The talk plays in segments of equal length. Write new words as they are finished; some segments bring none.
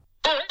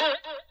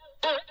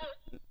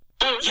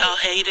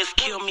haters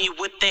kill me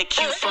with that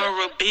cute for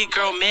a big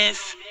girl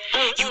mess.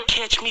 You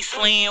catch me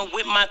slaying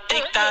with my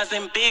thick thighs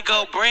and big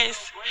old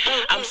breasts.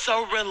 I'm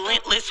so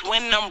relentless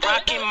when I'm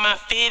rocking my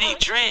fitted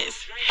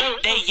dress.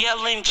 They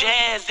yelling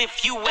jazz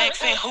if you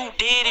asking who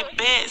did it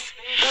best.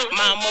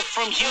 Mama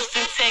from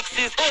Houston,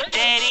 Texas,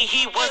 daddy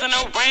he wasn't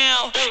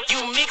around.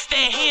 You mix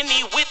that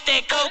Henny with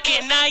that coke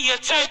and now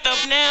you're turned up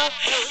now.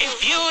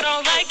 If you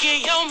don't like it,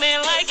 your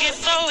man like it,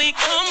 so he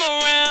come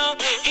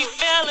around. He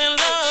fell in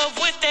love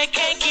with that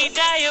cake, he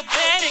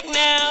diabetic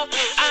now.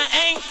 I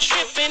ain't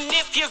tripping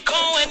if you're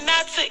going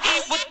out to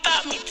eat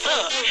without me,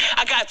 tuh.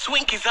 I got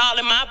Twinkies all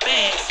in my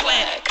bag,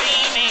 swag,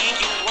 beaming,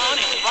 you want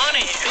it, want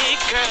it. Big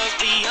girls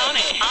be on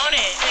it, on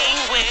it. Sing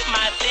with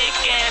my thick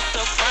ass,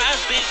 surprise,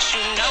 bitch,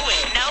 you know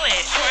it, know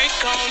it.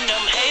 Twerk on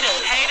them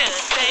haters, haters.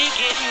 Stay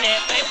getting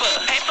that paper,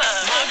 paper.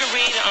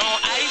 Margarita on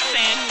ice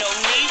and no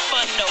need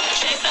for no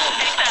chaser.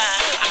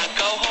 I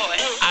go hard,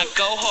 I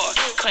go hard.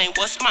 Claim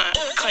what's mine,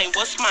 claim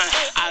what's mine.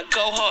 I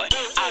go hard,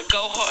 I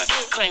go hard.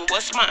 Claim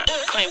what's mine,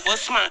 claim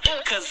what's mine.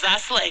 Cause I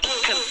slay,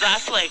 cause I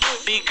slay.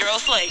 Big girl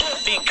slay,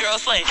 big girl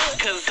slay.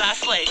 Cause I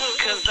slay,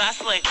 cause I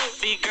slay.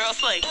 Big girl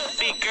slay,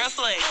 big girl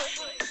slay.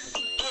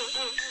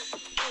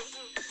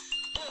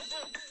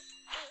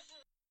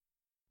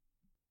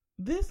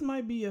 This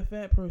might be a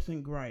fat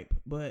person gripe,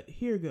 but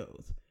here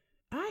goes.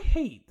 I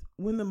hate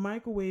when the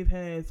microwave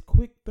has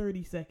quick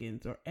 30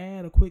 seconds or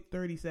add a quick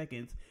 30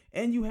 seconds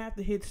and you have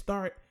to hit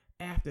start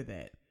after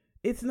that.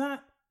 It's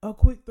not a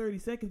quick 30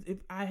 seconds if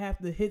I have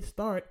to hit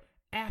start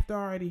after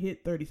I already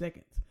hit 30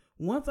 seconds.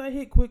 Once I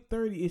hit quick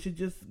 30, it should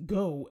just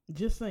go.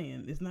 Just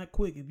saying, it's not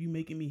quick if you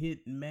making me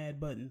hit mad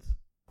buttons.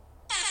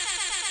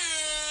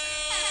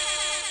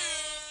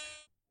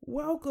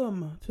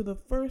 Welcome to the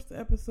first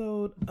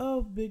episode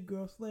of Big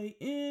Girl Slay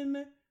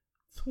in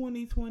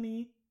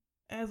 2020.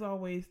 As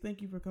always,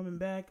 thank you for coming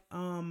back.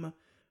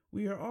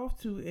 We are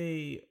off to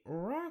a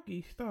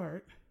rocky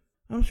start.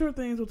 I'm sure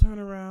things will turn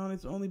around.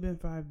 It's only been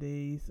 5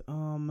 days.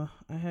 I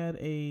had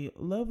a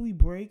lovely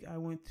break. I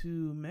went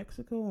to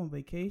Mexico on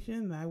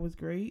vacation. That was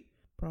great.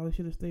 Probably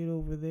should have stayed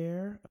over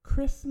there.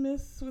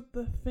 Christmas with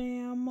the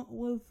fam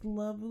was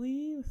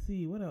lovely. Let's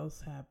see, what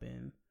else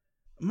happened?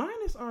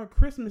 Minus our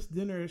Christmas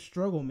dinner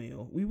struggle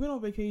meal. We went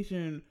on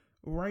vacation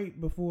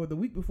the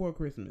week before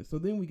Christmas. So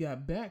then we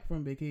got back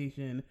from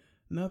vacation.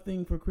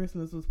 Nothing for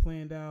Christmas was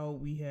planned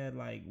out. We had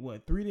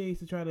 3 days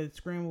to try to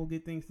scramble,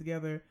 get things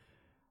together.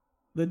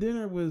 The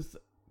dinner was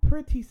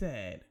pretty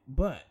sad,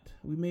 but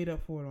we made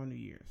up for it on New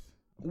Year's.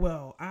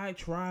 Well, I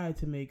tried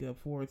to make up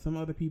for it. Some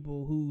other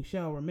people who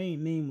shall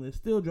remain nameless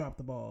still dropped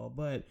the ball,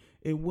 but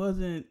it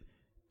wasn't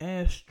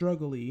as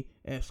struggly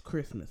as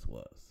Christmas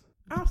was.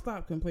 I'll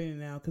stop complaining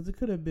now because it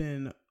could have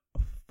been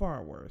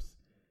far worse.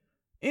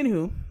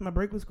 Anywho, my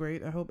break was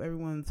great. I hope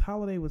everyone's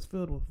holiday was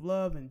filled with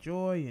love and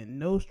joy and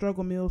no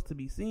struggle meals to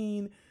be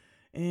seen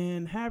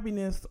and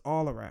happiness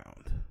all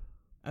around.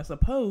 I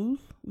suppose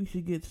we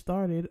should get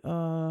started.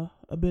 A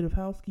bit of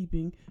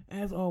housekeeping.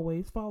 As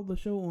always, follow the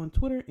show on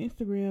Twitter,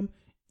 Instagram,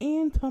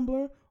 and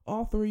Tumblr,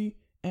 all three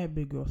at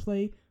Big Girl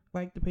Slay.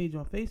 Like the page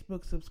on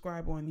Facebook,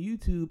 subscribe on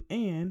YouTube,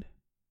 and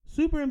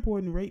super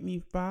important, rate me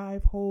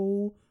 5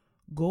 whole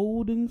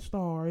golden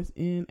stars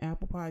in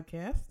Apple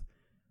Podcasts.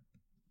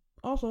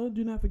 Also,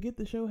 do not forget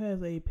the show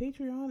has a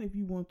Patreon. If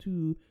you want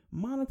to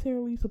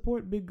monetarily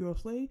support Big Girl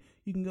Slay,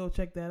 you can go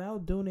check that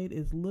out. Donate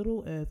as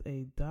little as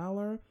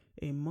 $1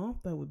 a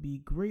month. That would be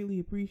greatly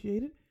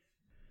appreciated.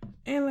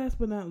 And last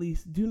but not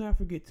least, do not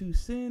forget to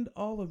send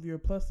all of your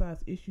plus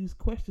size issues,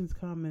 questions,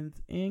 comments,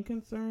 and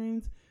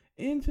concerns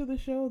into the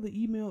show.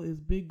 The email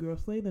is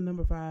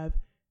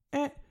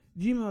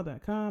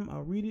biggirlslay5@gmail.com.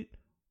 I'll read it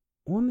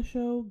on the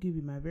show, give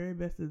you my very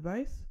best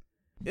advice.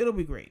 It'll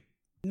be great.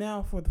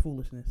 Now for the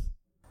foolishness.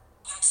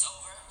 That's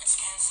over. It's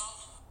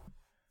canceled.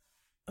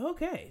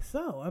 Okay,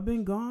 so I've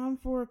been gone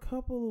for a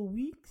couple of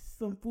weeks.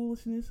 Some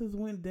foolishness has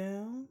went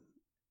down,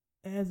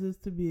 as is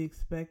to be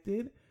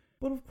expected.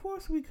 But of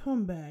course we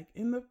come back,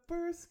 and the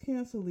first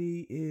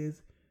cancelee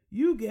is,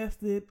 you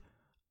guessed it,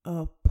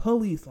 a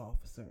police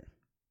officer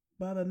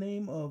by the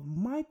name of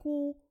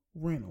Michael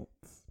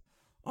Reynolds.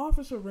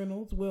 Officer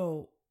Reynolds,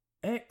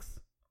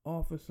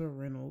 ex-Officer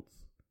Reynolds,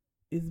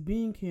 is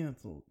being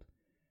canceled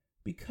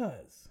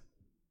because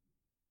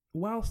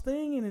while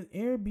staying in an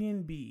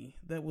Airbnb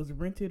that was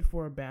rented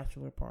for a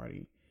bachelor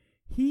party,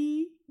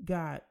 he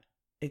got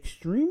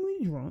extremely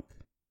drunk.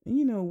 And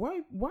you know,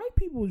 white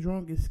people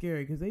drunk is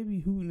scary because they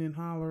be hooting and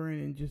hollering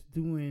and just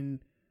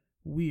doing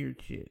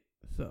weird shit.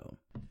 So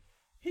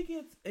he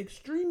gets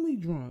extremely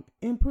drunk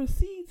and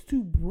proceeds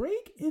to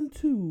break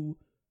into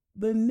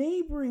the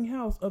neighboring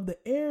house of the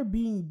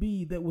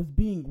Airbnb that was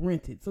being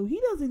rented. So he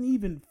doesn't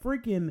even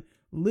freaking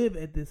live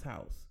at this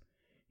house.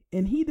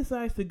 And he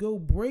decides to go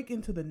break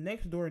into the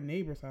next door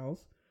neighbor's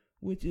house,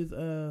 which is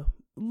a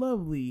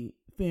lovely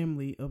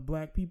family of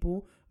black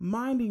people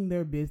minding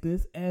their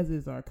business, as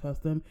is our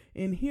custom.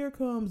 And here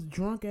comes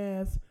drunk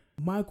ass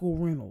Michael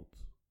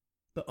Reynolds.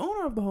 The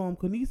owner of the home,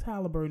 Kenice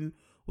Halliburton,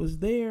 was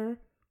there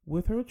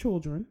with her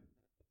children.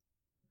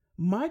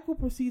 Michael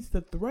proceeds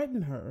to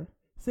threaten her,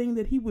 saying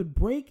that he would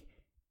break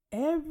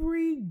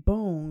every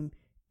bone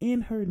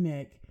in her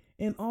neck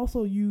and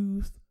also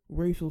used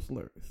racial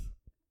slurs.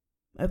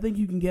 I think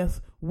you can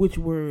guess which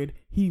word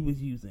he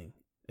was using.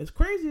 As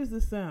crazy as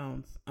this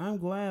sounds, I'm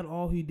glad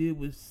all he did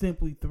was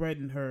simply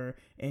threaten her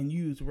and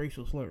use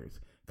racial slurs,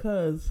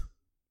 because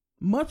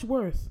much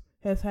worse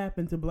has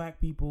happened to black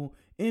people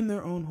in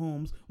their own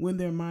homes when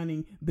they're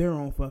minding their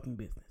own fucking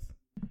business.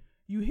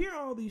 You hear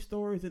all these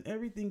stories and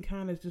everything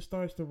kind of just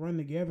starts to run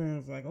together, and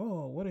it's like,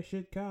 oh, what a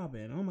shit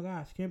Cobbin. Oh my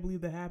gosh, can't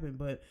believe that happened.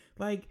 But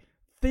like,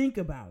 think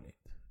about it.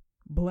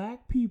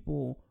 Black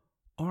people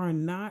are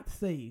not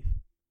safe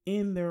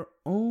in their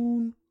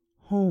own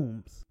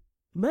homes.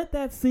 Let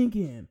that sink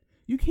in.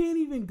 You can't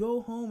even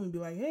go home and be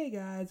like, hey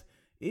guys,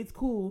 it's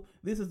cool,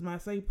 this is my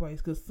safe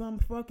place, because some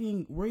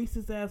fucking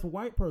racist ass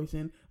white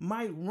person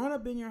might run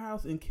up in your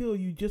house and kill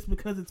you just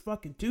because it's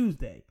fucking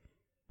Tuesday.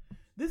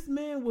 This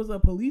man was a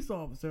police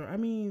officer. I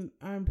mean,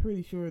 I'm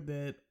pretty sure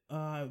that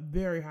a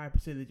very high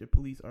percentage of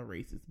police are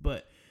racist,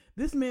 but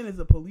this man is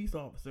a police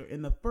officer,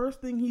 and the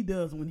first thing he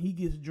does when he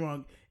gets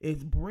drunk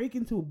is break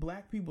into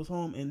black people's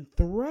home and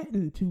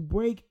threaten to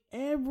break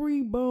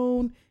every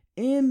bone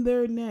in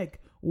their neck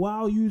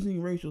while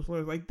using racial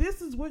slurs. Like,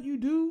 this is what you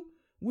do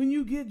when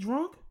you get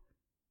drunk?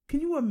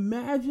 Can you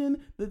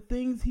imagine the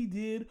things he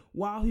did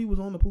while he was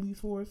on the police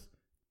force?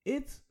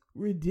 It's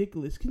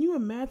ridiculous. Can you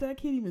imagine? I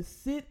can't even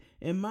sit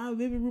in my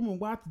living room and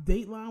watch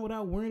Dateline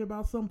without worrying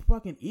about some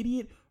fucking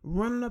idiot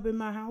running up in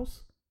my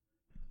house,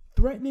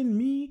 threatening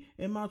me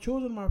and my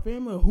children, my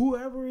family,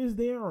 whoever is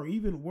there, or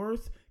even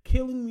worse,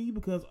 killing me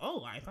because,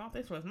 oh, I thought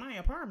this was my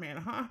apartment,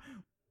 huh?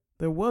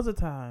 There was a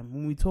time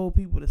when we told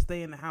people to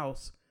stay in the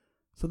house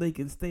so they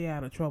can stay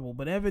out of trouble.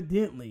 But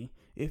evidently,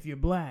 if you're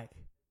black,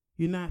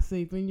 you're not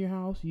safe in your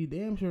house. You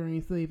damn sure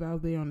ain't safe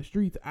out there on the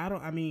streets. I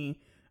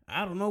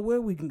don't know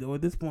where we can go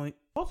at this point.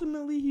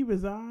 Ultimately, he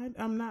resigned.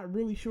 I'm not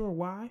really sure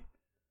why.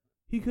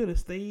 He could have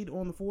stayed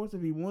on the force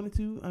if he wanted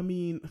to. I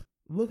mean,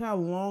 look how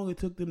long it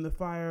took them to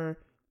fire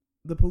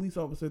the police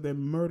officer that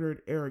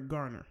murdered Eric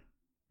Garner.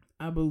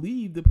 I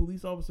believe the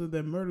police officer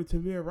that murdered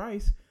Tavir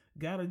Rice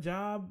got a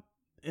job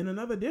in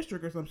another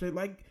district or some shit.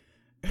 Like,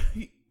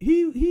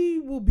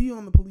 he will be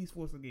on the police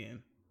force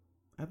again.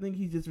 I think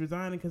he's just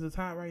resigning because it's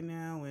hot right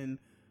now, and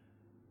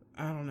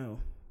I don't know.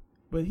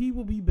 But he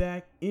will be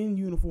back in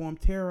uniform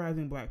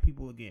terrorizing black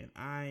people again.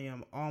 I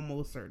am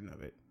almost certain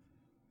of it.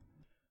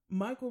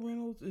 Michael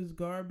Reynolds is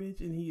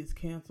garbage, and he is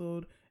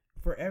canceled.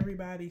 For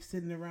everybody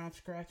sitting around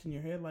scratching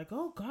your head like,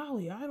 oh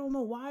golly, I don't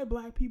know why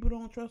black people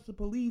don't trust the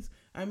police.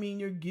 I mean,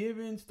 you're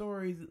given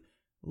stories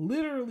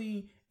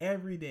literally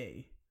every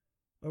day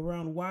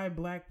around why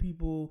black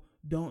people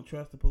don't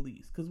trust the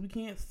police. Because we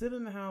can't sit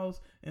in the house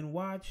and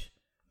watch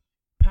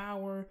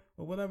Power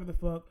or whatever the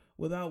fuck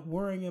without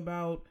worrying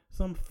about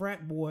some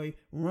frat boy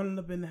running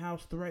up in the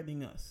house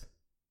threatening us.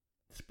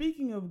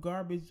 Speaking of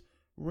garbage,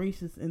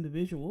 racist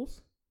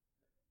individuals,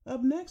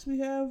 up next we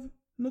have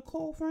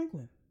Nicole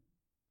Franklin.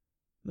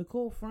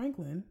 Nicole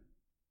Franklin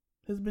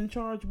has been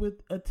charged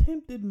with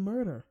attempted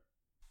murder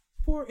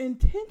for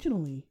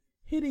intentionally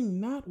hitting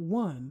not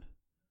one,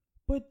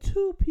 but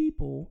two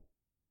people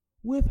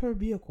with her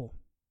vehicle.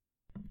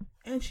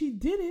 And she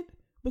did it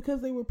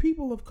because they were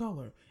people of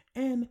color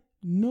and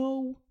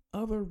no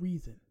other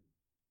reason.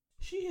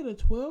 She hit a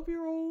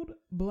 12-year-old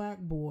black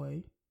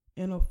boy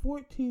and a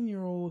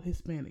 14-year-old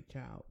Hispanic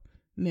child.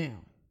 Now,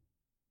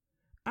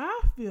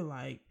 I feel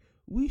like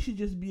we should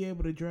just be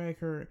able to drag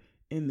her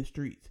in the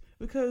streets.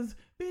 Because,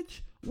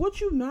 bitch,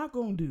 what you not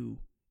gonna do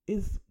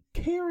is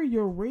carry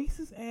your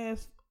racist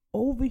ass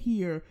over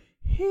here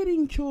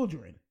hitting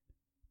children.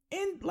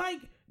 And, like,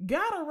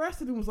 got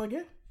arrested and was like,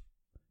 yeah,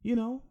 you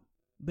know,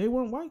 they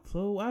weren't white,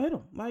 so I hit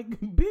them. Like,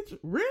 bitch,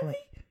 really?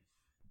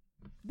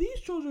 These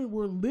children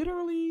were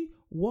literally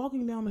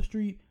walking down the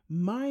street,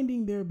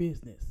 minding their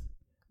business.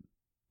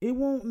 It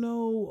won't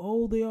know,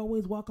 oh, they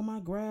always walk on my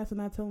grass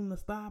and I tell them to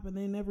stop and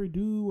they never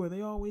do, or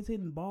they always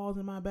hitting balls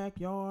in my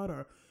backyard,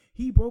 or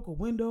he broke a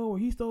window, or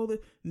he stole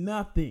it.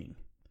 Nothing.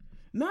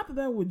 Not that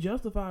that would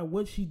justify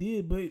what she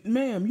did, but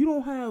ma'am, you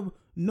don't have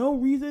no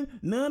reason,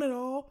 none at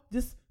all,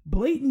 just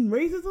blatant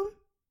racism?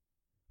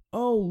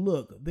 Oh,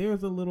 look,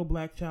 there's a little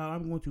black child.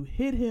 I'm going to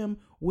hit him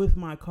with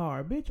my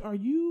car. Bitch, are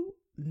you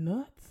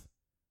nuts?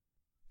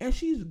 And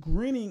she's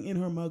grinning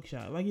in her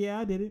mugshot. Like, yeah,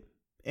 I did it.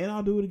 And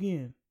I'll do it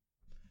again.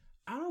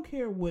 I don't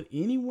care what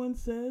anyone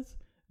says.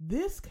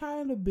 This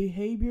kind of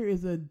behavior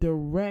is a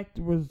direct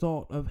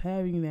result of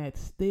having that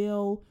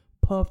stale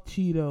puff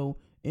Cheeto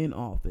in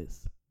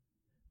office.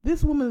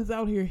 This woman is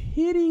out here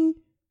hitting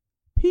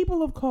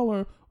people of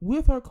color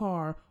with her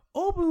car,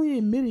 openly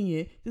admitting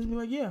it, just be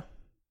like, yeah,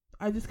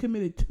 I just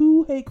committed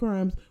 2 hate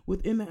crimes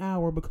within the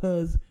hour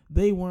because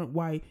they weren't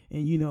white,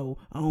 and you know,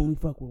 I only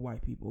fuck with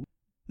white people.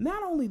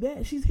 Not only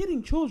that, she's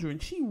hitting children.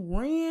 She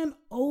ran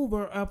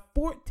over a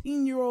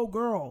 14-year-old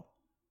girl.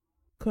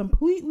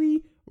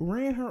 Completely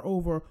ran her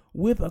over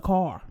with a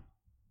car.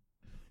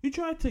 You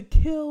tried to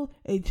kill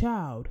a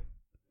child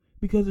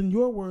because, in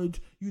your words,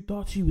 you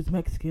thought she was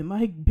Mexican.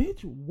 Like,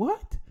 bitch,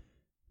 what?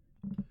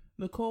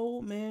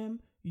 Nicole,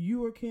 ma'am,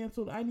 you are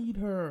canceled. I need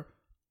her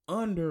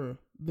under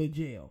the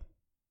jail.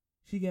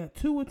 She got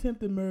 2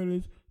 attempted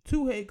murders,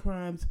 2 hate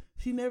crimes.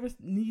 She never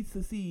needs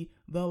to see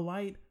the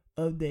light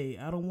of day.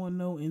 I don't want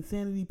no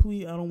insanity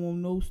plea. I don't want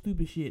no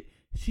stupid shit.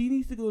 She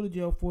needs to go to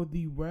jail for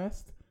the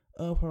rest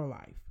of her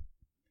life.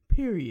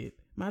 Period.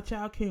 My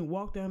child can't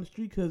walk down the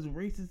street because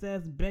racist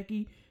ass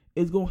Becky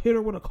is going to hit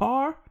her with a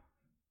car.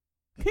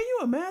 Can you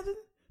imagine?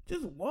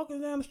 Just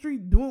walking down the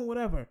street doing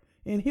whatever.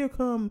 And here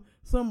come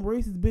some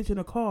racist bitch in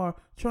a car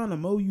trying to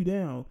mow you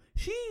down.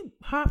 She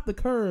hopped the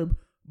curb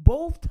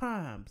both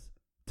times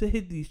to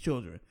hit these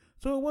children.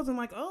 So it wasn't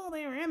like, oh,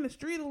 they were in the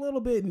street a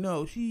little bit.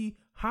 No, she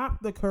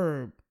hopped the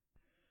curb.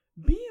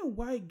 Being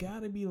white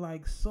gotta be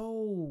like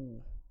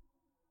so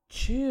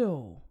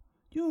chill.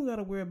 You don't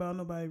gotta worry about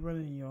nobody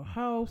running in your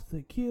house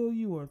to kill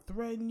you or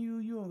threaten you.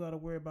 You don't gotta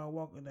worry about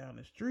walking down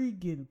the street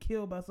getting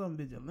killed by some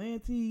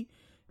vigilante.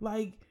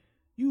 Like,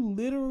 you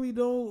literally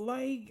don't,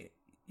 like,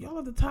 y'all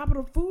at the top of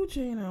the food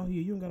chain out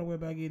here. You don't gotta worry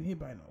about getting hit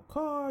by no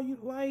car. You,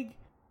 like,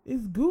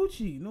 it's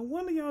Gucci. No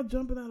wonder y'all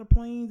jumping out of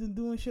planes and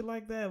doing shit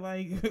like that.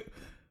 Like,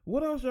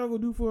 what else y'all gonna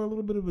do for a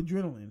little bit of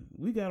adrenaline?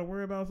 We gotta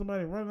worry about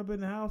somebody running up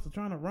in the house or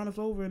trying to run us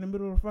over in the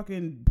middle of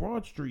fucking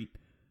Broad Street.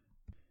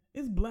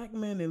 It's black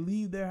men that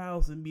leave their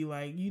house and be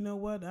like, you know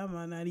what? I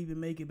might not even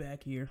make it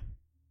back here.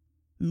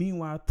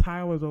 Meanwhile,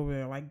 Tyler's over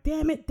there like,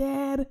 damn it,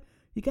 Dad.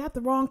 You got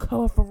the wrong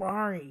color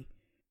Ferrari.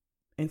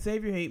 And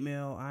save your hate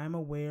mail. I'm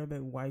aware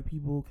that white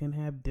people can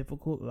have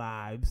difficult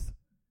lives.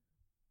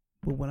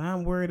 But when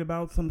I'm worried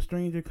about some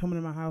stranger coming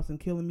to my house and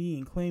killing me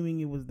and claiming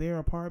it was their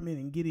apartment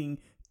and getting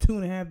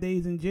 2.5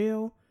 days in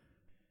jail,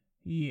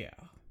 yeah.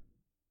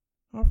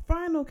 Our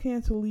final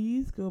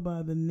cancelees go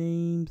by the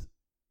names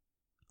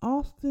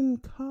Austin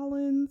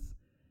Collins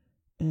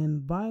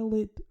and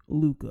Violet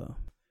Lucca.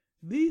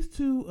 These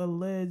 2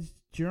 alleged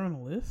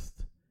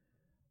journalists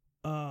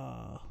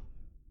were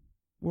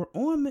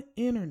on the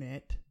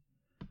internet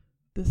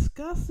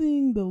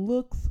discussing the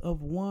looks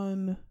of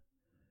one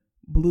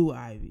Blue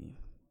Ivy.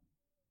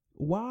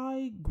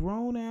 Why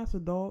grown-ass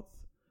adults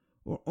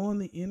were on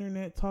the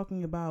internet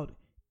talking about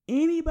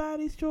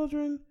anybody's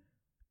children,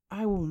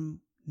 I will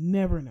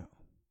never know.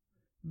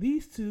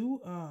 These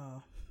 2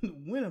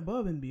 went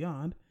above and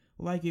beyond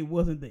like it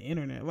wasn't the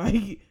internet.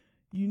 Like,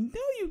 you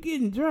know you're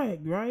getting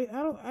dragged, right?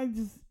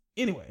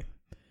 Anyway.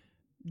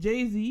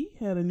 Jay-Z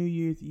had a New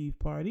Year's Eve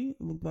party.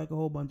 It looked like a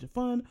whole bunch of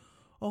fun.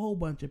 A whole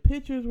bunch of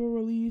pictures were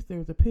released. There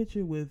was a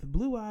picture with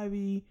Blue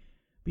Ivy,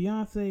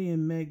 Beyonce,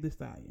 and Meg Thee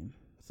Stallion.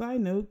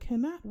 Side note,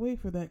 cannot wait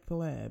for that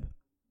collab.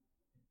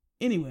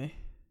 Anyway,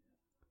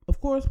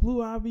 of course,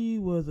 Blue Ivy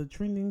was a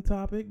trending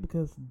topic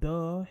because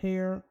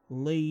hair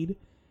laid.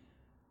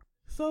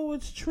 So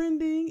it's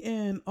trending,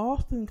 and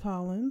Austin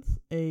Collins,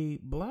 a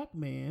black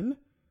man,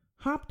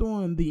 hopped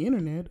on the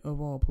internet,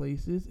 of all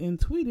places, and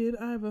tweeted,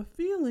 I have a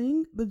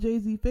feeling the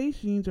Jay-Z face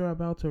jeans are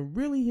about to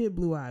really hit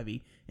Blue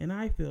Ivy, and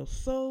I feel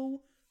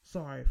so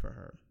sorry for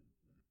her.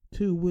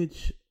 To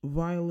which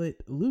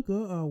Violet Lucca,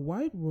 a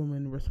white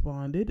woman,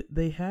 responded,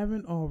 they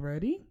haven't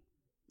already?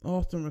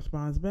 Austin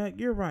responds back,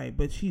 you're right,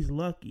 but she's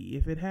lucky.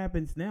 If it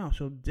happens now,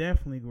 she'll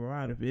definitely grow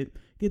out of it.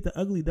 Get the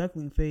ugly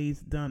duckling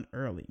phase done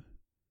early.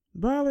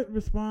 Violet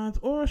responds,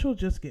 or she'll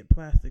just get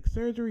plastic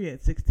surgery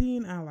at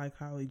 16, I like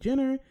Kylie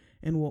Jenner,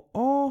 and we'll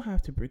all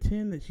have to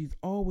pretend that she's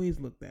always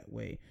looked that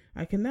way.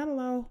 I cannot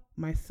allow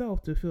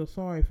myself to feel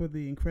sorry for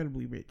the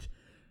incredibly rich.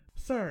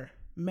 Sir,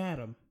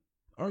 madam,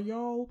 are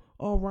y'all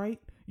alright?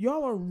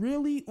 Y'all are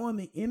really on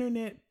the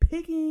internet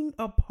picking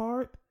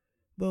apart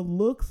the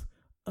looks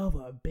of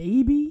a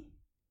baby?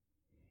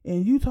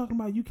 And you talking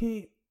about you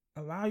can't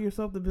allow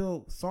yourself to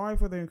feel sorry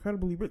for the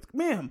incredibly rich?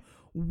 Ma'am,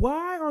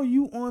 why are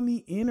you on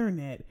the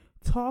internet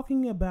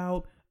talking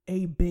about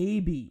a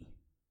baby?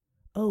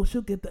 Oh,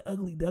 she'll get the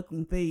ugly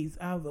duckling phase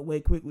out of the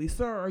way quickly.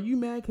 Sir, are you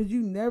mad because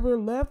you never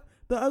left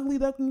the ugly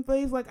duckling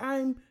phase? Like,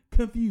 I'm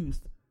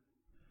confused.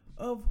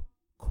 Of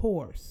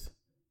course,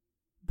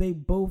 they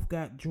both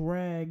got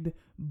dragged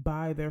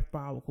by their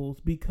follicles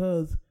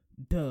because,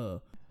 duh.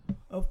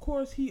 Of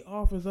course, he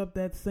offers up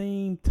that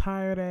same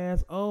tired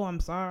ass, oh, I'm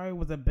sorry, it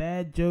was a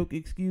bad joke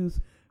excuse.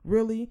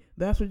 Really?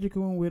 That's what you're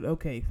going with?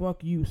 Okay,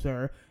 fuck you,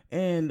 sir.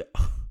 And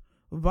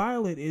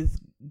Violet is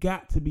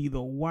got to be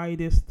the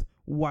whitest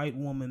white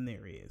woman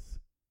there is.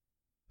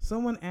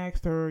 Someone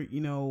asked her,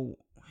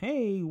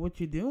 hey, what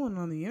you doing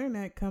on the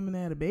internet coming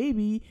at a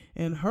baby?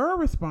 And her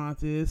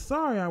response is,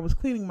 sorry, I was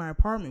cleaning my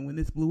apartment when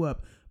this blew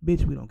up.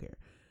 Bitch, we don't care.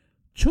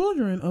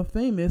 Children of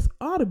famous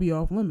ought to be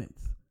off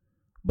limits.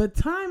 But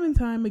time and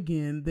time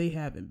again, they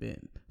haven't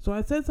been. So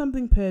I said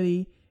something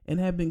petty and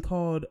have been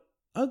called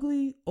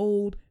ugly,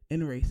 old,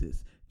 and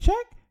racist.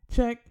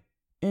 Check,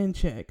 and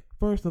check,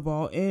 first of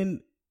all.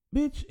 And,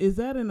 bitch, is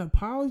that an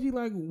apology?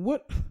 Like,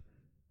 what?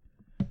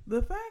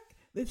 The fact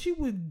that she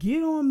would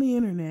get on the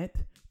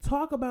internet,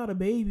 talk about a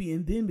baby,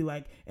 and then be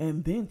like,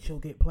 and then she'll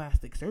get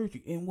plastic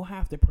surgery, and we'll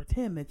have to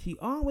pretend that she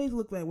always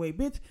looked that way.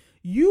 Bitch,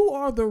 you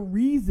are the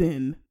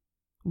reason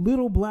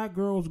little black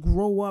girls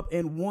grow up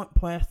and want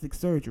plastic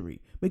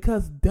surgery.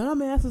 Because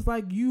dumbasses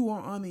like you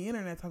are on the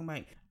internet talking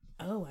about,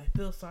 oh, I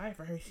feel sorry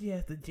for her. She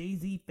has the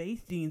Jay-Z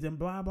face genes and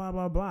blah, blah,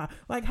 blah, blah.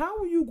 Like, how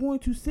are you going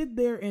to sit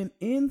there and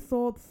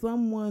insult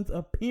someone's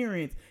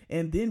appearance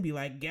and then be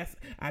like, guess,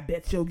 I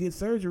bet she'll get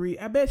surgery.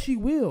 I bet she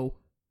will.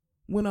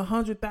 When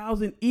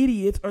 100,000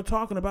 idiots are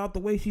talking about the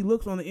way she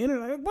looks on the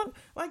internet.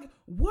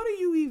 What are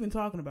you even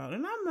talking about?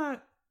 And I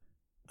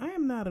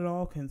am not at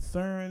all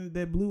concerned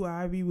that Blue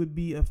Ivy would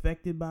be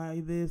affected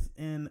by this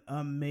in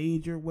a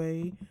major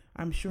way.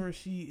 I'm sure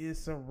she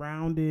is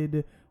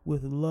surrounded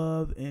with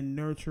love and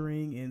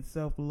nurturing, and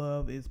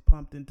self-love is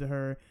pumped into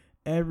her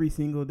every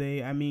single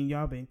day. I mean,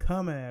 y'all been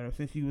coming at her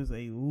since she was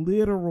a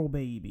literal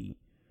baby.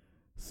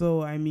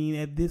 So, I mean,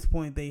 at this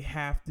point, they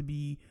have to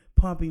be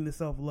pumping the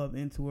self-love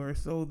into her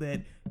so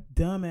that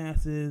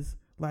dumbasses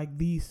like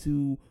these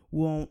two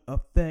won't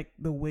affect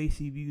the way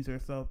she views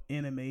herself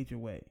in a major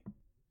way.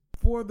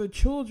 For the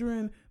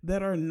children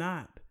that are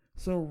not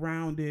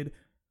surrounded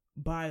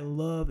by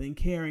love and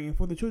caring, and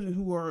for the children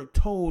who are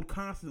told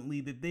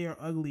constantly that they are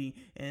ugly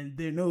and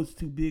their nose is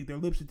too big, their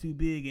lips are too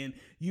big, and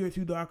you're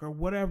too dark, or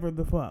whatever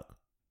the fuck.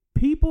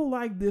 People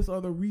like this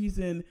are the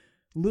reason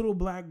little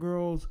black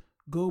girls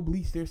go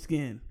bleach their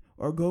skin,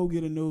 or go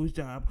get a nose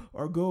job,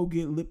 or go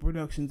get lip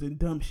reductions and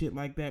dumb shit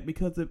like that,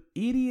 because of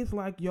idiots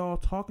like y'all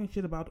talking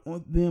shit about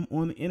them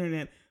on the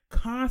internet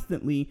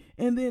constantly,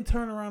 and then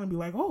turn around and be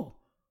like, oh,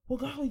 well,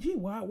 golly gee,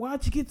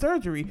 why'd you get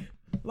surgery?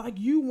 Like,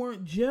 you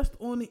weren't just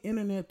on the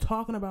internet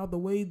talking about the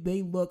way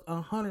they look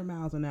 100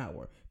 miles an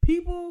hour.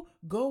 People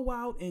go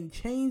out and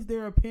change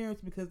their appearance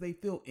because they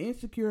feel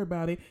insecure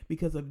about it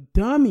because of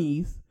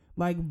dummies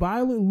like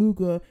Violet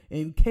Lucca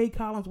and Kay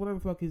Collins, whatever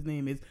the fuck his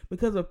name is,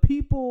 because of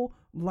people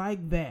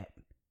like that.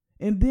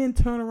 And then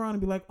turn around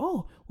and be like,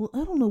 oh, well,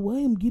 I don't know why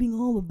I'm getting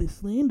all of this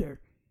slander.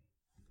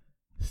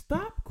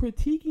 Stop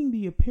critiquing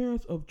the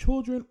appearance of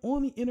children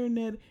on the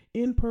internet,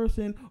 in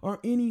person, or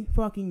any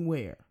fucking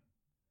where.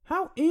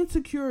 How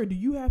insecure do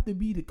you have to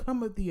be to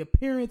come at the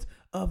appearance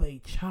of a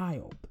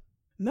child?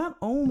 Not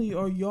only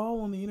are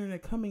y'all on the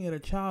internet coming at a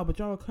child, but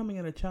y'all are coming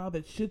at a child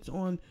that shits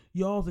on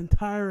y'all's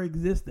entire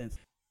existence.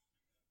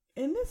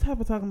 And this type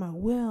of talking about,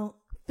 well,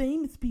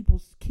 famous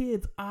people's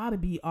kids ought to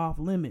be off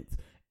limits.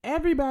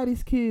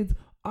 Everybody's kids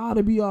ought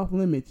to be off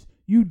limits.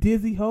 You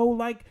dizzy hoe.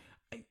 Like,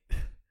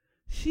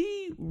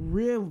 she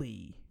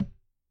really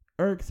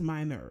irks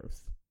my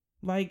nerves.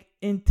 Like,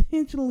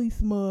 intentionally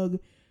smug,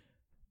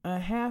 a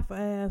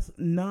half-ass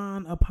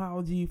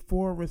non-apology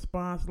for a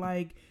response.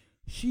 Like,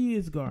 she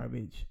is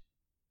garbage.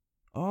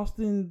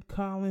 Austin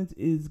Collins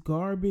is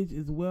garbage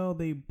as well.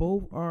 They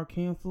both are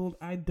canceled.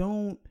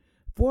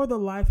 For the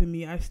life of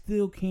me, I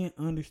still can't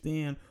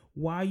understand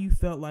why you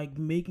felt like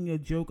making a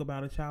joke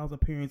about a child's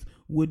appearance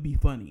would be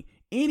funny.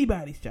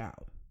 Anybody's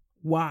child.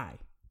 Why?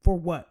 For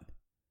what?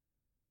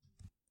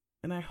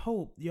 And I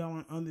hope y'all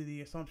aren't under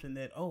the assumption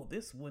that, oh,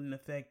 this wouldn't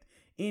affect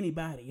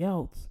anybody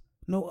else.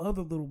 No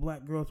other little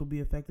black girls will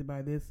be affected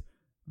by this.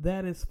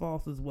 That is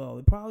false as well.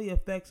 It probably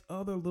affects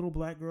other little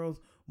black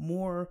girls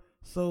more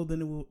so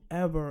than it will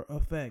ever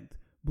affect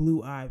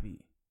Blue Ivy.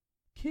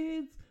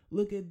 Kids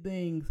look at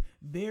things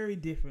very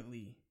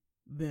differently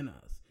than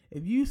us.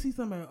 If you see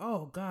somebody,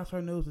 oh gosh,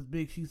 her nose is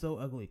big, she's so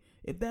ugly.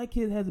 If that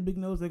kid has a big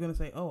nose, they're going to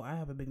say, oh, I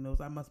have a big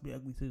nose, I must be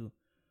ugly too.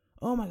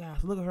 Oh my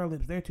gosh, look at her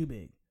lips, they're too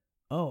big.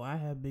 Oh, I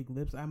have big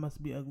lips, I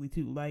must be ugly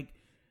too. Like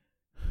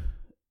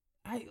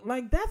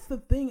that's the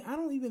thing. I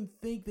don't even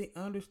think they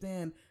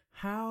understand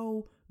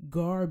how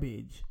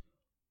garbage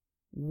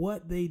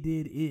what they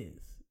did is.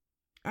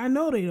 I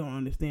know they don't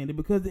understand it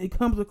because it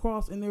comes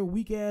across in their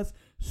weak ass,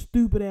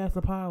 stupid ass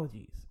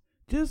apologies.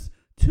 Just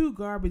two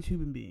garbage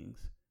human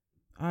beings.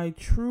 I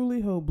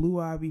truly hope Blue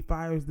Ivy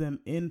fires them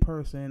in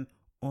person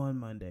on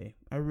Monday.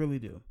 I really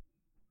do.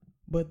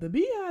 But the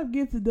Beehive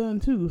gets it done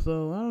too,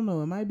 so I don't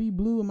know. It might be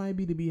Blue, it might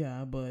be the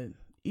Beehive, but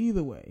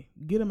either way,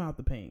 get them out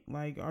the paint.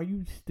 Like, are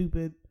you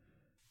stupid?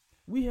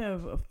 We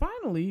have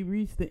finally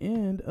reached the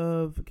end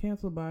of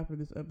Cancel By for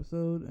this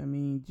episode. I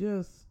mean,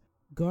 just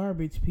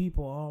garbage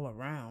people all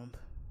around.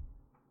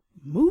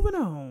 Moving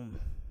on.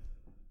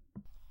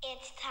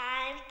 It's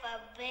time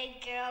for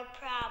Big Girl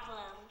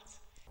Problems.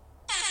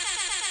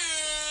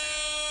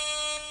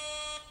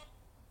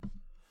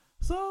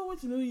 So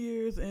it's New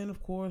Year's, and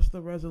of course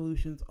the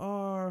resolutions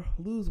are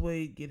lose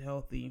weight, get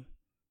healthy,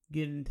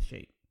 get into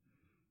shape.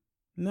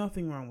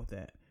 Nothing wrong with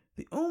that.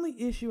 The only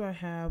issue I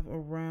have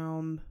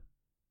around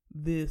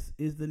this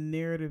is the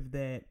narrative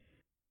that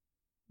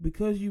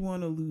because you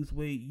want to lose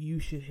weight, you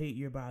should hate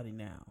your body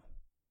now.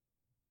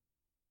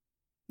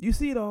 You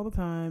see it all the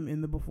time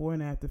in the before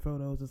and after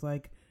photos. It's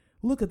like,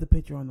 look at the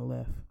picture on the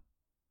left.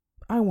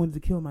 I wanted to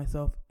kill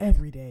myself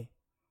every day.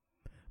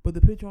 But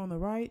the picture on the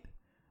right,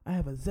 I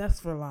have a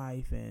zest for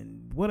life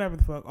and whatever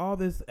the fuck, all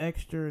this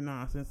extra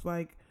nonsense.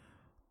 Like,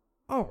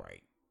 all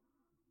right.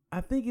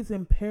 I think it's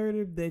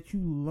imperative that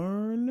you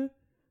learn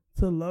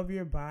to love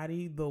your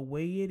body the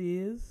way it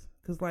is.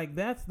 Because, like,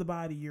 that's the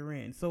body you're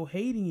in. So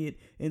hating it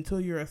until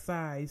you're a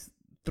size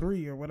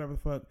 3 or whatever the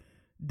fuck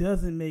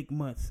doesn't make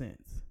much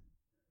sense.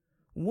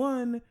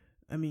 One,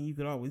 I mean, you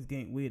could always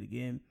gain weight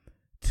again.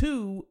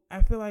 Two,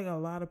 I feel like a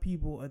lot of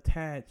people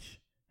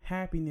attach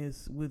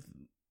happiness with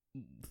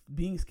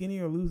being skinny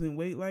or losing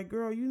weight. Like,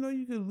 girl, you know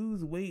you could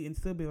lose weight and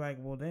still be like,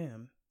 well,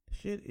 damn,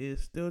 shit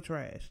is still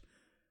trash.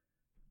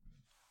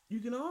 You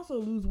can also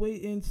lose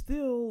weight and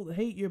still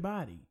hate your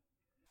body.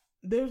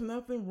 There's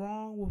nothing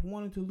wrong with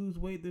wanting to lose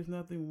weight. There's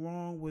nothing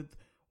wrong with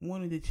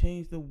wanting to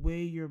change the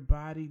way your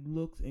body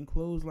looks and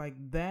clothes. Like,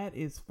 that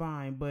is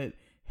fine. But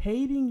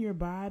hating your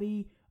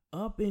body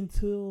up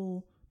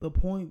until the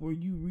point where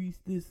you reach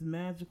this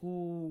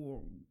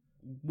magical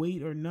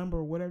weight or number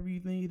or whatever you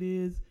think it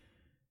is,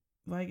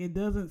 like, it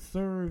doesn't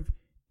serve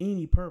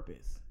any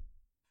purpose.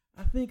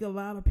 I think a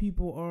lot of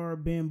people are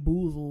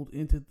bamboozled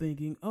into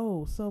thinking,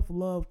 oh,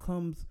 self-love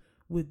comes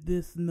with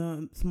this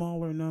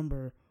smaller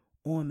number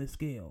on the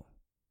scale.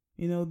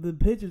 You know, the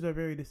pictures are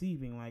very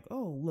deceiving. Like,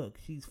 oh, look,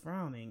 she's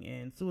frowning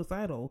and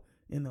suicidal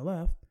in the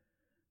left.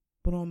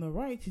 But on the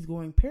right, she's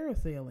going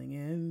parasailing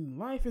and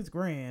life is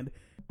grand.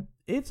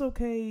 It's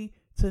okay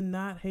to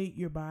not hate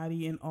your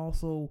body and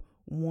also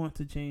want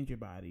to change your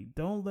body.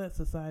 Don't let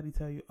society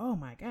tell you, oh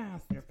my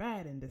gosh, you're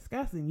fat and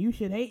disgusting, you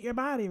should hate your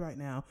body right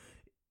now.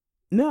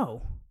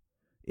 No.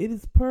 It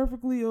is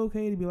perfectly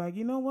okay to be like,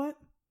 you know what?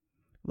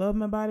 Love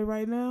my body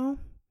right now.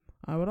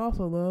 I would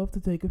also love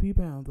to take a few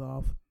pounds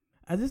off.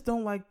 I just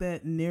don't like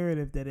that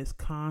narrative that is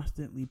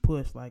constantly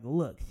pushed. Like,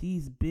 look,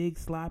 she's big,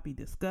 sloppy,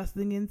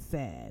 disgusting, and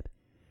sad.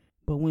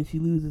 But when she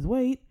loses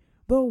weight,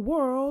 the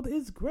world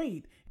is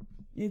great.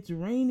 It's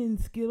raining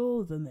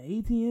Skittles in the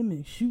ATM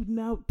and shooting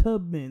out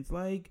tub mints.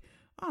 Like,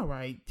 all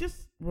right,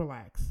 just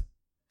relax.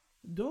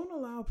 Don't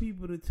allow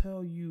people to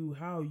tell you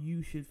how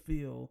you should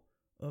feel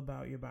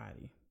about your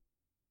body.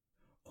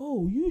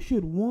 Oh, you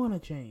should want to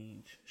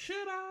change.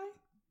 Should I?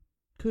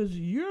 Because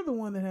you're the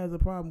one that has a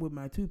problem with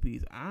my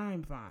two-piece.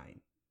 I'm fine.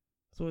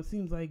 So it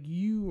seems like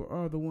you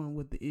are the one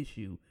with the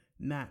issue,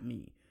 not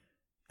me.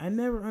 I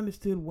never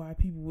understood why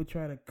people would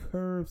try to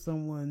curb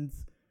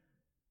someone's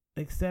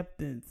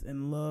acceptance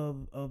and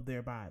love of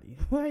their body.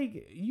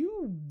 Like,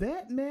 you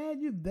that mad,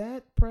 you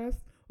that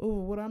pressed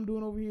over what I'm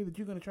doing over here that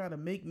you're going to try to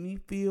make me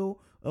feel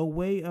a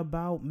way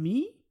about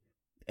me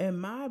and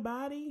my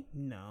body?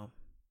 No.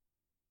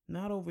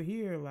 Not over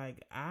here.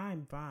 Like,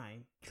 I'm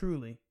fine.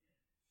 Truly.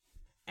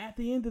 At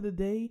the end of the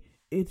day,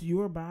 it's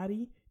your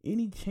body.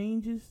 Any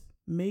changes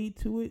made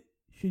to it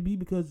should be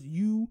because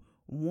you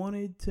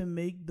wanted to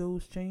make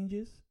those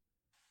changes.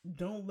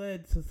 Don't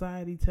let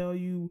society tell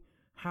you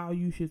how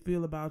you should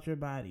feel about your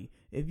body.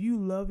 If you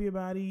love your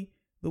body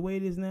the way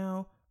it is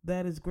now,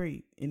 that is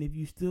great. And if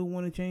you still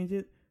want to change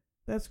it,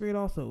 that's great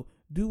also.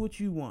 Do what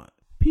you want.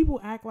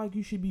 People act like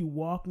you should be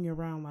walking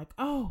around like,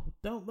 oh,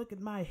 don't look at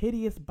my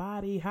hideous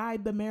body.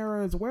 Hide the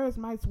mirrors. Where's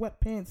my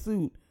sweatpants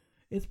suit?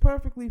 It's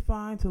perfectly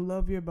fine to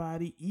love your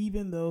body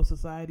even though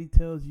society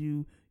tells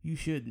you you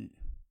shouldn't.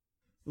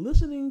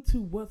 Listening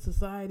to what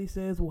society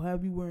says will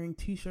have you wearing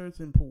t-shirts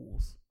in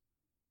pools.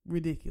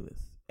 Ridiculous.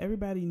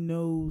 Everybody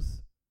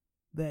knows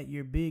that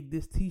you're big.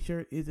 This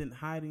t-shirt isn't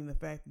hiding the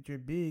fact that you're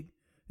big.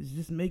 It's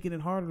just making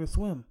it harder to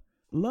swim.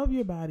 Love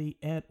your body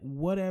at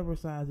whatever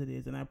size it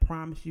is, and I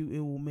promise you it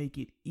will make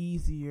it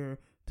easier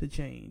to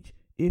change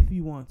if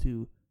you want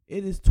to.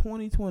 It is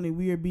 2020.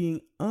 We are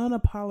being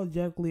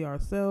unapologetically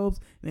ourselves,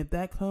 and if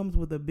that comes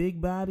with a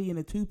big body and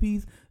a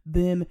two-piece,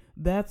 then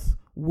that's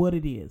what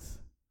it is.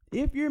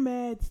 If you're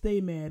mad, stay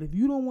mad. If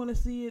you don't want to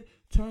see it,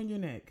 turn your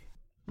neck.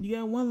 You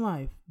got one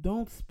life.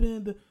 Don't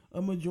spend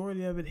a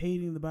majority of it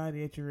hating the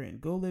body that you're in.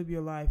 Go live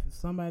your life. If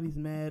somebody's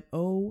mad,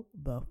 oh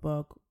the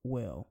fuck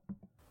well.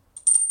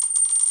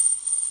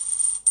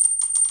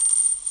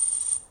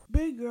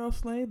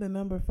 BigGirlSlay, the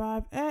number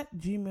 5 at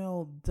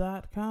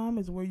gmail.com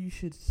is where you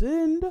should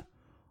send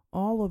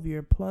all of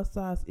your plus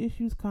size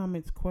issues,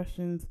 comments,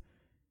 questions,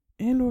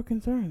 and or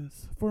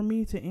concerns for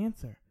me to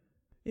answer.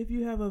 If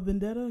you have a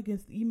vendetta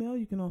against email,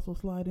 you can also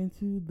slide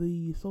into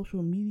the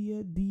social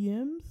media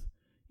DMs.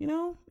 You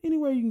know,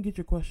 anywhere you can get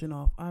your question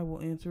off, I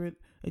will answer it.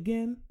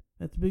 Again,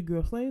 that's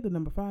BigGirlSlay, the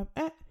number 5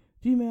 at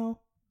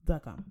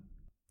gmail.com.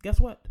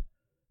 Guess what?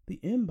 The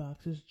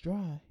inbox is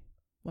dry,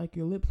 like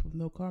your lips with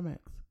no Carmex.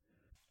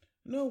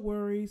 No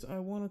worries, I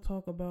want to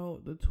talk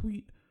about the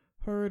tweet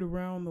heard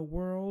around the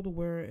world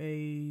where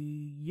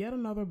yet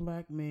another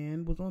black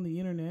man was on the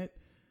internet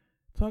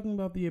talking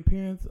about the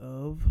appearance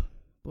of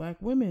black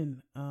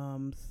women.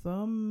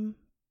 Some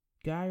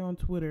guy on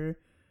Twitter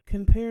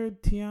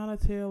compared Tiana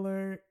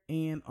Taylor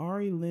and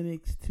Ari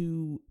Lennox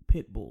to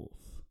pit bulls.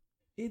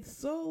 It's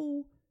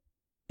so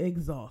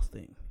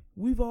exhausting.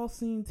 We've all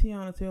seen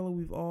Tiana Taylor.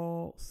 We've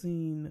all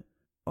seen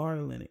Ari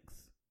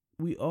Lennox.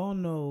 We all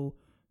know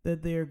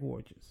that they're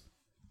gorgeous.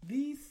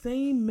 These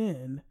same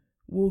men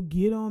will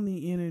get on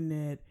the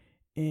internet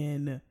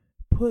and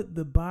put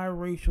the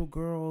biracial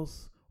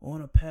girls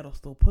on a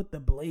pedestal, put the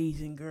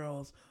blazing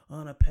girls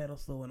on a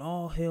pedestal, and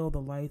all hail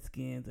the light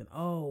skins, and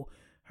oh,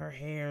 her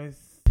hair's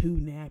too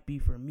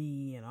nappy for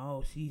me, and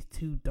oh, she's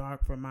too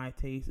dark for my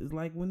taste. It's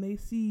like when they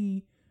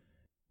see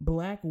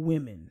black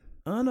women,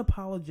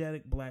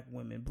 unapologetic black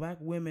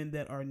women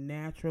that are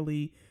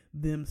naturally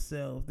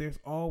themselves, there's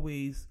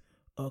always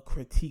a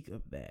critique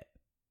of that.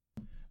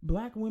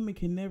 Black women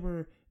can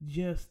never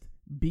just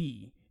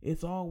B.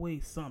 It's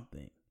always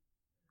something.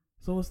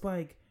 So it's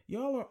like,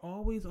 y'all are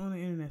always on the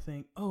internet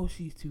saying, oh,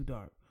 she's too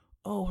dark.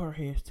 Oh, her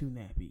hair's too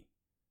nappy.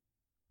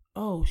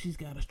 Oh, she's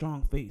got a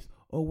strong face.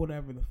 Or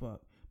whatever the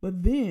fuck.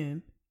 But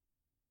then,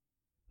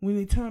 when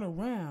they turn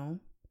around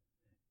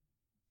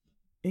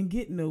and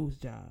get nose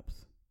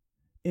jobs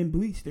and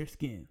bleach their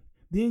skin,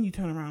 then you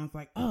turn around and it's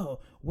like, oh,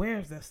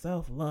 where's the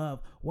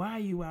self-love? Why are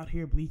you out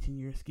here bleaching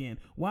your skin?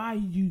 Why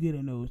did you get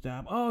a nose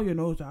job? Oh, your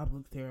nose job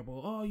looks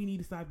terrible. Oh, you need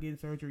to stop getting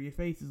surgery. Your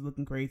face is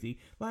looking crazy.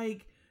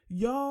 Like,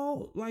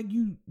 y'all, like,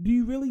 do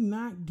you really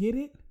not get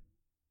it?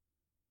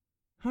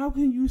 How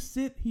can you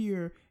sit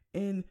here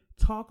and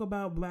talk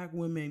about black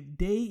women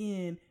day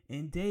in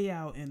and day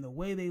out and the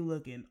way they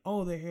look and,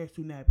 oh, their hair's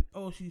too nappy.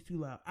 Oh, she's too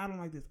loud. I don't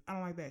like this. I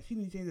don't like that. She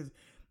needs to change this.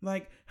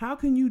 Like, how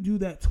can you do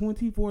that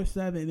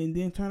 24/7 and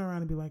then turn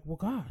around and be like, well,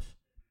 gosh,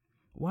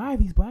 why are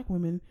these black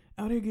women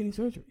out here getting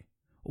surgery?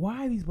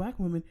 Why are these black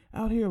women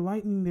out here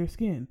lightening their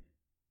skin?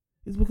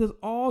 It's because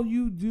all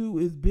you do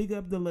is big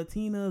up the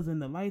Latinas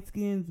and the light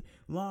skins,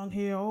 long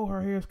hair. Oh,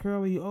 her hair's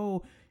curly.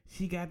 Oh,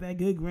 she got that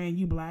good grain.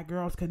 You black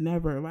girls could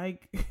never.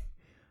 Like,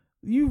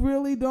 you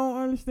really don't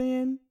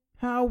understand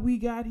how we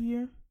got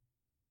here?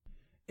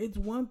 It's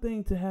one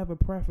thing to have a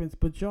preference,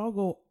 but y'all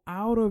go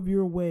out of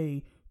your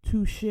way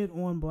to shit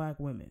on black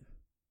women.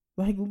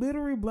 Like,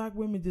 literally black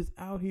women just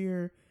out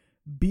here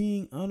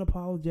being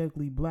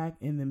unapologetically black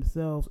in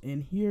themselves,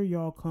 and here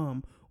y'all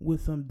come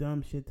with some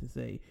dumb shit to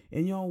say.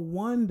 And y'all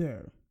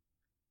wonder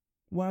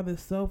why the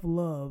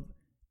self-love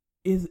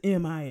is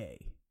MIA.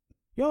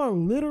 Y'all are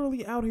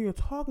literally out here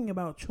talking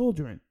about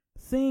children,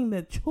 saying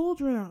that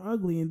children are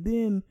ugly, and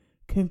then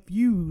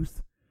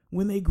confused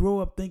when they grow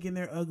up thinking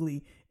they're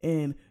ugly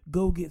and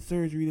go get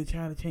surgery to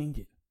try to change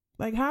it.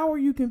 Like, how are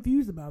you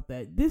confused about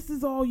that? This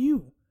is all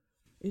you.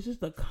 It's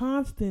just a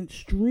constant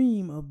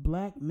stream of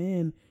black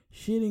men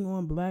shitting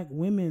on black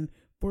women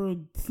for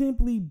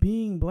simply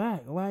being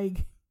black.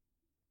 Like,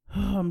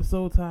 I'm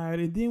so tired.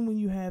 And then when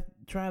you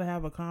try to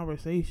have a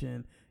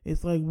conversation,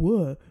 it's like,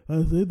 what?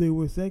 I said they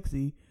were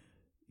sexy.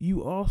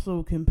 You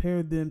also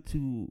compared them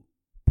to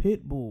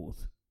pit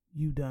bulls,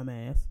 you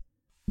dumbass.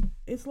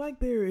 It's like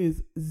there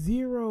is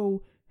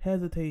zero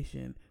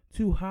hesitation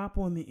to hop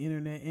on the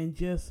internet and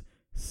just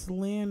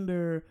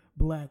slander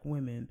black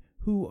women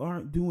who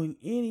aren't doing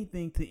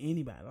anything to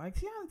anybody. Like,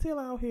 Tiana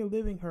Taylor out here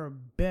living her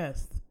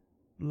best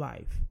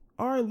life.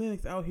 Ari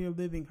Lennox out here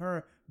living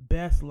her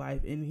best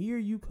life. And here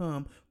you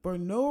come for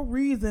no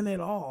reason at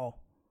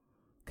all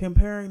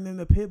comparing them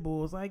to pit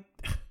bulls. Like,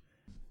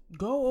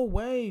 go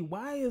away.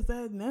 Why is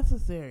that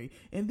necessary?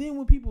 And then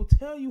when people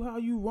tell you how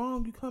you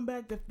wrong, you come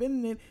back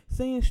defending it,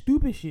 saying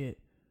stupid shit.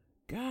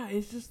 God,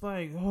 it's just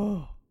like,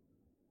 oh,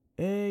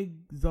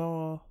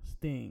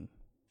 exhausting.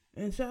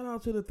 And shout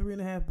out to the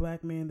 3.5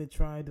 black men that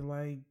tried to,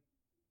 like,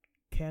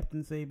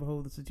 Captain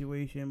Saberhold the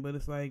situation. But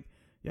it's like,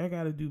 y'all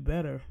got to do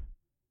better.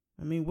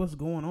 I mean, what's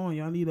going on?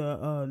 Y'all need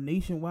a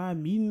nationwide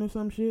meeting or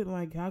some shit?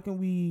 Like, how can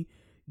we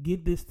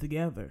get this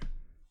together?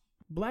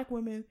 Black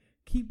women,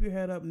 keep your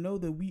head up. Know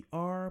that we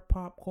are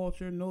pop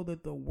culture. Know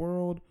that the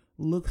world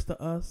looks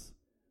to us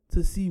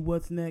to see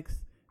what's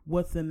next.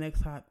 What's the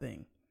next hot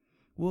thing?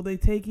 Will they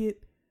take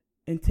it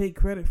and take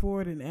credit for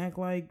it and act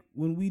like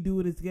when we do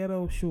it, it's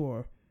ghetto?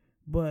 Sure.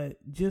 But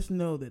just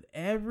know that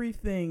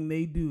everything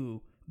they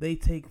do, they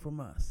take from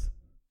us.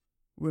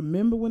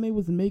 Remember when they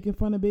was making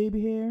fun of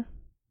baby hair?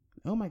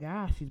 Oh my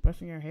gosh, she's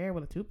brushing her hair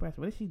with a toothbrush.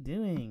 What is she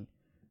doing?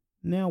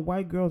 Now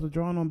white girls are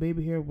drawing on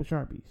baby hair with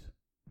Sharpies.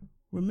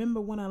 Remember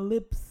when our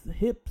lips,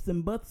 hips,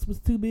 and butts was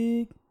too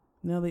big?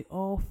 Now they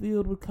all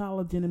filled with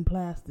collagen and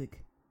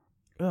plastic.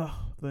 Ugh,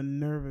 the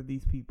nerve of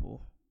these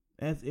people.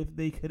 As if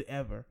they could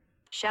ever.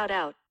 Shout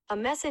out. A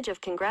message of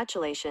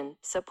congratulation,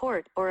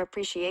 support, or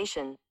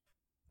appreciation.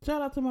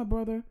 Shout out to my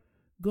brother,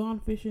 Gone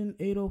Fishing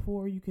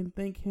 804. You can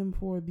thank him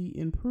for the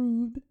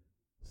improved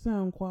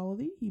sound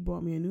quality. He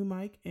bought me a new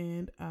mic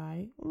and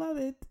I love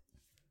it.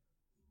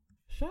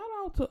 Shout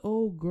out to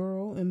old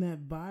girl in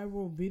that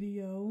viral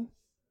video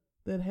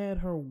that had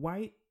her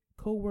white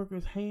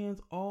co-worker's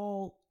hands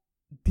all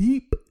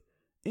deep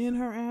in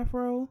her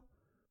afro,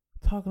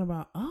 talking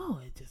about, oh,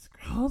 it just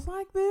grows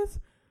like this?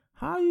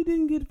 How you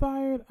didn't get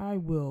fired, I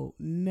will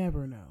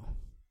never know.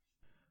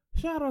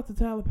 Shout out to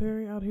Tyler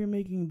Perry out here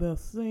making the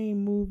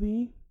same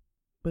movie,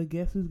 but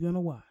guess who's gonna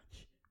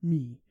watch?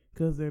 Me,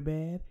 because they're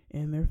bad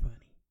and they're funny.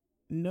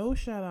 No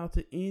shout out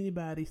to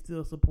anybody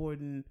still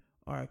supporting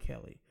R.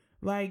 Kelly.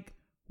 Like,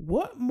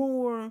 what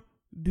more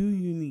do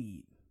you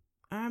need?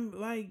 I'm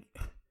like,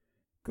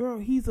 girl,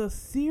 he's a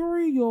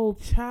serial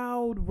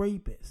child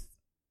rapist.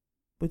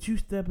 But you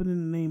stepping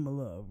in the name of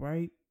love,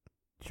 right?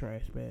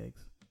 Trash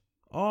bags.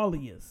 All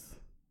of yous.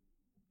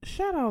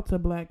 Shout out to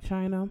Black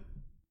China.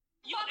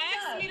 You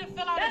asked me to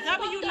fill out a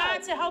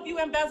W-9 to help you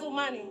embezzle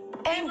money.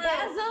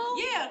 Embezzle?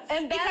 Yeah.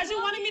 Embezzle? Because you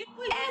wanted me to...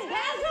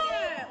 Embezzle?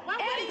 Yeah.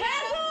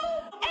 Embezzle?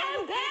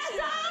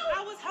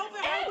 I was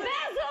helping her with...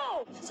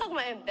 Embezzle? She's talking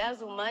about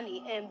embezzle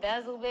money.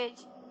 Embezzle,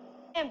 bitch.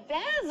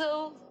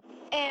 Embezzle?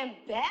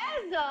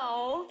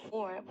 Embezzle?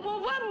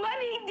 Well, what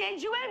money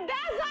did you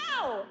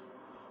embezzle?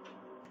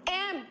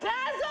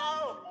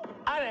 Embezzle?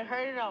 I done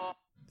heard it all.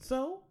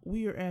 So,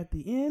 we are at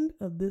the end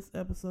of this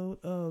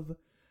episode of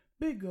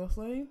Big Girl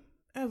Slay.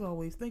 As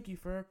always, thank you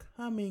for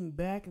coming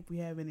back. If we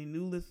have any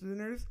new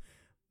listeners,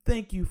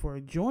 thank you for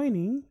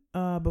joining.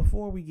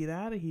 Before we get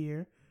out of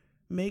here,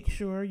 make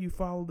sure you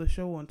follow the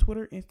show on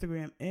Twitter,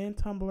 Instagram, and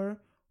Tumblr.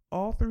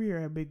 All three are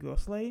at Big Girl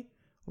Slay.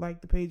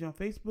 Like the page on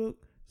Facebook,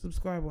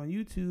 subscribe on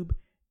YouTube,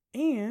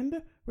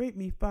 and rate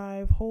me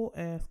 5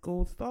 whole-ass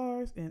gold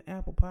stars in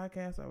Apple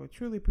Podcasts. I would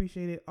truly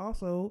appreciate it.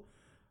 Also,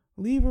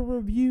 leave a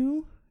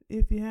review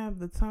if you have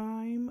the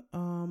time.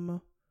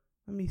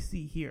 Let me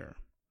see here.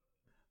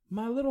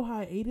 My little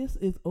hiatus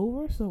is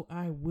over, so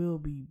I will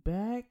be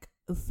back.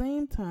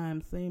 Same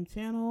time, same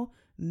channel,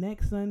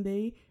 next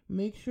Sunday.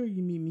 Make sure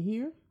you meet me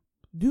here.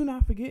 Do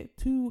not forget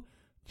to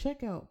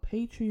check out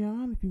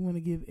Patreon if you want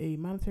to give a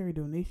monetary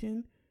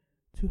donation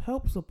to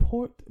help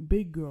support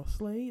Big Girl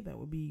Slay. That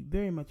would be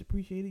very much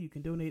appreciated. You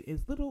can donate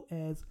as little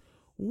as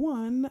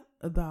 $1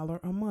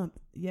 a month.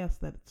 Yes,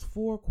 that's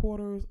 4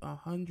 quarters,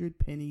 100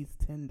 pennies,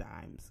 10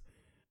 dimes.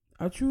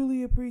 I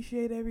truly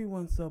appreciate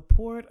everyone's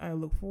support. I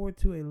look forward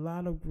to a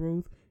lot of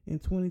growth in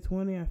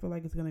 2020. I feel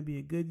like it's going to be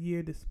a good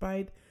year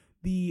despite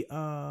the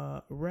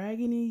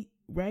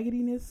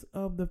raggediness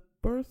of the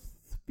first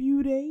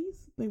few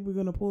days. I think we're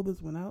going to pull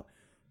this one out.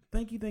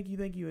 Thank you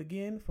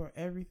again for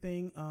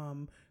everything.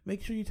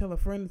 Make sure you tell a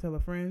friend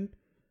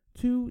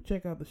to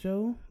check out the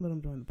show. Let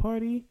them join the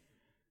party.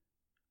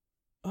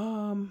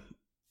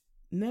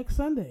 Next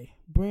Sunday,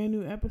 brand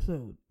new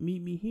episode.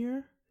 Meet me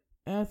here.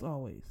 As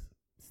always,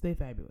 stay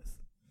fabulous.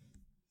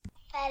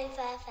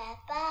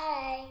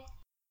 Bye.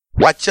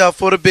 Watch out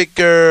for the big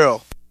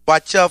girl.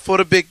 Watch out for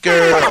the big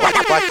girl.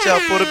 Watch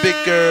out for the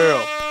big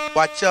girl.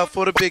 Watch out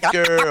for the big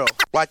girl.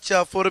 Watch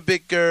out for the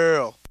big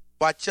girl.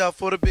 Watch out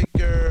for the big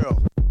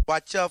girl.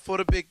 Watch out for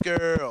the big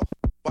girl.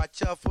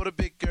 Watch out for the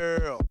big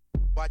girl.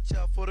 Watch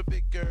out for the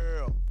big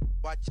girl.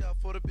 Watch out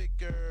for the big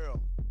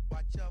girl.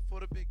 Watch out for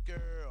the big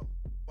girl.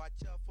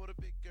 Watch out for the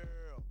big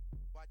girl.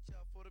 Watch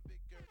out for the big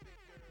girl.